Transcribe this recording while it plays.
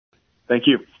Thank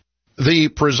you. The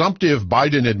presumptive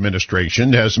Biden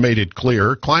administration has made it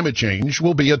clear climate change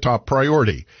will be a top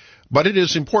priority, but it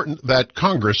is important that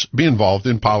Congress be involved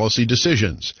in policy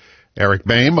decisions. Eric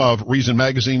Boehm of Reason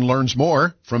Magazine learns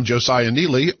more from Josiah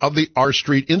Neeley of the R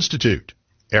Street Institute.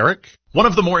 Eric? One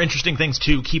of the more interesting things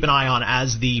to keep an eye on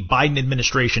as the Biden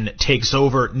administration takes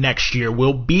over next year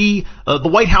will be the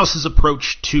White House's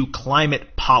approach to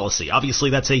climate policy. Obviously,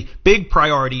 that's a big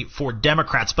priority for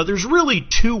Democrats, but there's really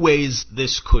two ways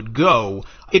this could go.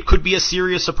 It could be a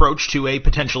serious approach to a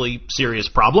potentially serious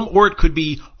problem, or it could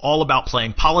be all about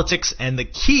playing politics, and the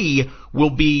key will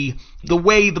be the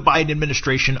way the Biden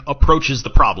administration approaches the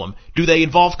problem. Do they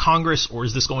involve Congress, or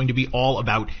is this going to be all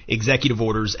about executive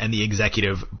orders and the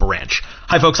executive branch?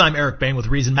 Hi, folks. I'm Eric Boehm with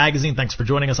Reason Magazine. Thanks for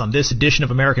joining us on this edition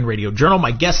of American Radio Journal.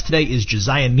 My guest today is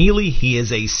Josiah Neeley. He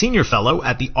is a senior fellow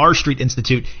at the R Street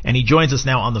Institute, and he joins us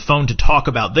now on the phone to talk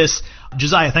about this.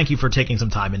 Josiah, thank you for taking some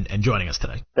time and joining us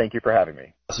today. Thank you for having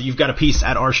me. So you've got a piece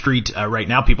at R Street right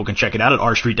now. People can check it out at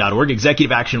rstreet.org.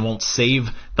 Executive action won't save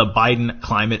the Biden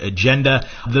climate agenda.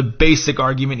 The basic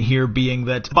argument here being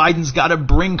that Biden's got to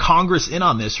bring Congress in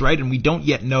on this, right? And we don't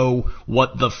yet know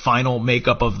what the final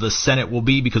makeup of the Senate will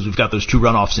be because we've got those two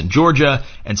runoffs in Georgia.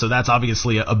 And so that's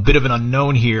obviously a bit of an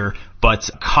unknown here. But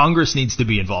Congress needs to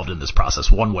be involved in this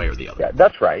process one way or the other. Yeah,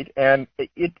 that's right. And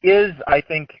it is, I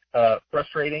think,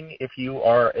 frustrating if you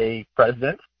are a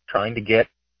president trying to get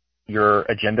your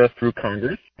agenda through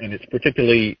Congress. And it's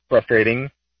particularly frustrating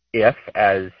if,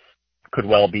 as could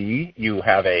well be, you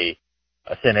have a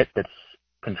Senate that's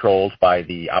controlled by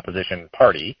the opposition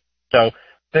party. So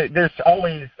there's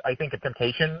always, I think, a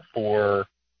temptation for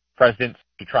presidents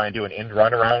to try and do an end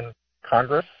run around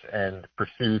Congress and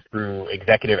pursue through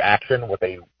executive action what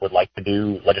they would like to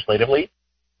do legislatively.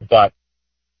 But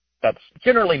that's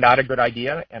generally not a good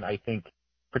idea. And I think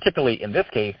particularly in this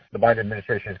case, the Biden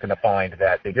administration is going to find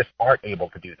that they just aren't able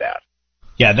to do that.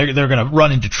 Yeah, they're going to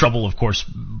run into trouble, of course,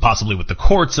 possibly with the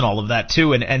courts and all of that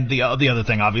too. And the other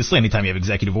thing, obviously, anytime you have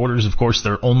executive orders, of course,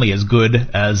 they're only as good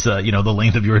as the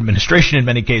length of your administration in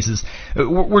many cases.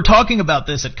 We're talking about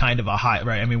this at kind of a high,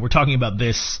 right? I mean, we're talking about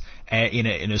this in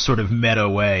a sort of meta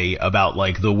way about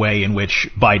like the way in which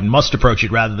Biden must approach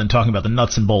it, rather than talking about the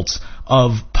nuts and bolts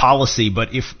of policy. But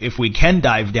if we can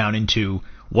dive down into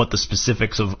what the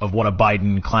specifics of what a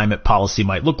Biden climate policy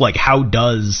might look like, how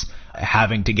does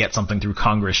having to get something through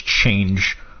Congress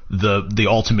change the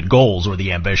ultimate goals or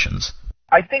the ambitions?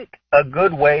 I think a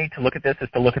good way to look at this is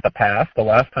to look at the past. The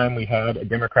last time we had a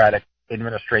Democratic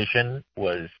administration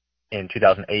was in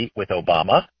 2008 with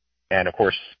Obama. And, of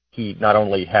course, he not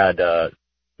only had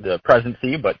the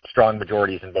presidency, but strong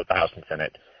majorities in both the House and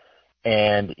Senate.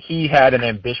 And he had an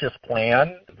ambitious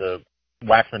plan, the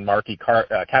Waxman-Markey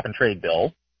cap-and-trade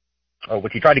bill,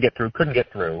 which he tried to get through, couldn't get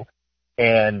through,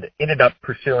 and ended up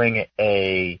pursuing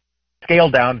a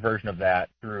scaled-down version of that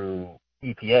through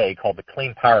EPA called the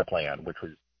Clean Power Plan, which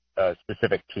was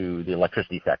specific to the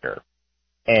electricity sector.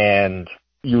 And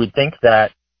you would think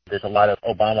that there's a lot of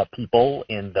Obama people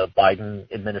in the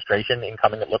Biden administration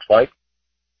incoming, it looks like.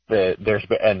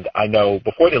 And I know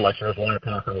before the election there was a lot of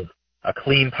talk of a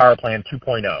Clean Power Plan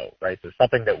 2.0, right? So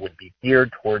something that would be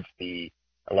geared towards the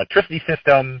electricity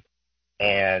system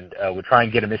and would try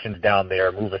and get emissions down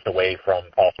there, move us away from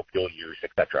fossil fuel use,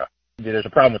 etc. There's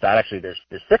a problem with that. Actually, there's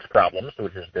 6 problems,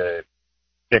 which is the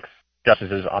 6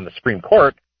 justices on the Supreme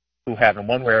Court who have, in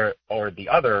one way or the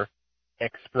other,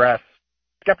 expressed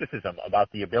skepticism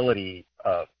about the ability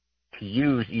to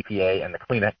use EPA and the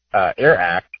Clean Air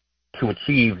Act to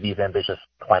achieve these ambitious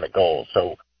climate goals.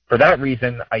 So for that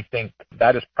reason, I think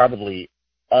that is probably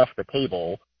off the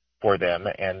table for them,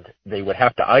 and they would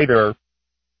have to either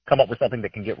come up with something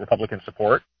that can get Republican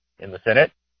support in the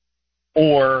Senate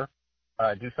or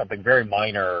do something very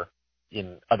minor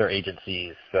in other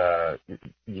agencies,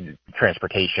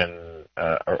 transportation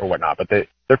or whatnot. But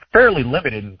they're fairly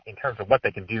limited in terms of what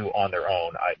they can do on their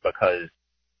own because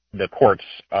the courts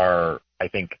are, I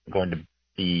think, going to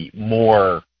be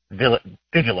more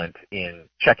vigilant in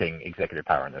checking executive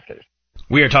power in this case.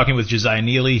 We are talking with Josiah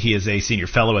Neeley. He is a senior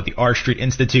fellow at the R Street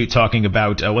Institute, talking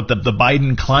about what the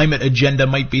Biden climate agenda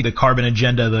might be, the carbon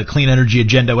agenda, the clean energy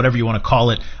agenda, whatever you want to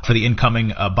call it, for the incoming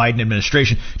Biden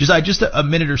administration. Josiah, just a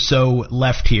minute or so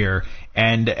left here,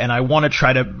 and I want to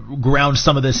try to ground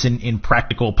some of this in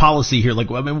practical policy here.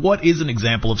 Like, I mean, what is an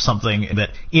example of something that,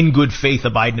 in good faith, the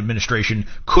Biden administration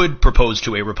could propose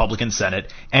to a Republican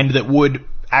Senate and that would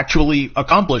actually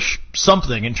accomplish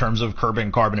something in terms of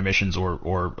curbing carbon emissions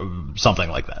or something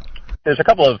like that? There's a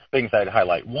couple of things I'd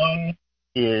highlight. One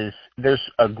is there's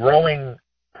a growing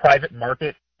private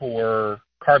market for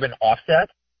carbon offset,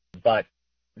 but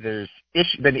there's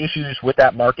been issues with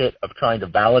that market of trying to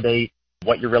validate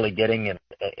what you're really getting,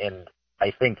 and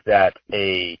I think that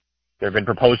there have been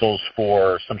proposals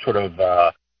for some sort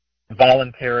of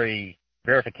voluntary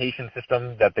verification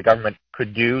system that the government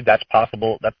could do. That's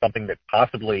possible. That's something that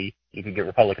possibly you could get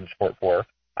Republican support for.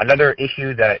 Another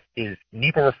issue that is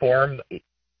NEPA reform.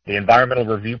 The environmental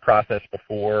review process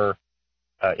before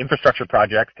infrastructure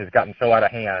projects has gotten so out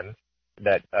of hand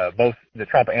that both the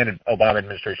Trump and Obama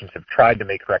administrations have tried to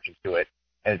make corrections to it,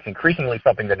 and it's increasingly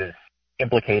something that is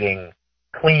implicating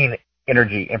clean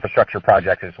energy infrastructure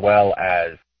projects as well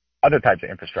as other types of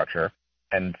infrastructure.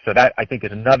 And so that, I think,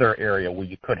 is another area where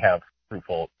you could have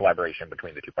fruitful collaboration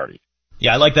between the two parties.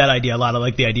 Yeah, I like that idea a lot. I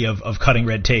like the idea of cutting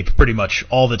red tape pretty much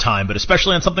all the time, but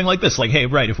especially on something like this. Like, hey,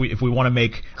 right, if we want to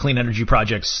make clean energy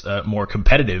projects more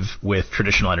competitive with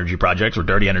traditional energy projects or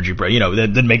dirty energy,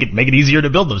 then make it easier to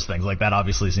build those things. Like, that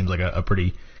obviously seems like a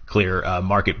pretty clear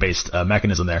market-based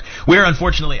mechanism there. We're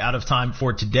unfortunately out of time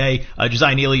for today.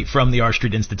 Josiah Neeley from the R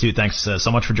Street Institute, thanks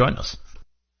so much for joining us.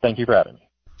 Thank you for having me.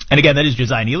 And again, that is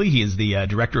Josiah Neeley. He is the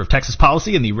Director of Texas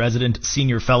Policy and the Resident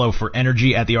Senior Fellow for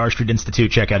Energy at the R Street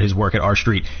Institute. Check out his work at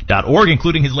rstreet.org,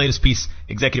 including his latest piece,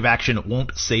 Executive Action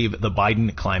Won't Save the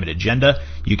Biden Climate Agenda.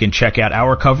 You can check out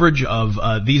our coverage of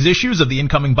these issues, of the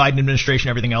incoming Biden administration,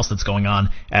 everything else that's going on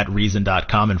at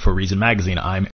Reason.com. And for Reason Magazine, I'm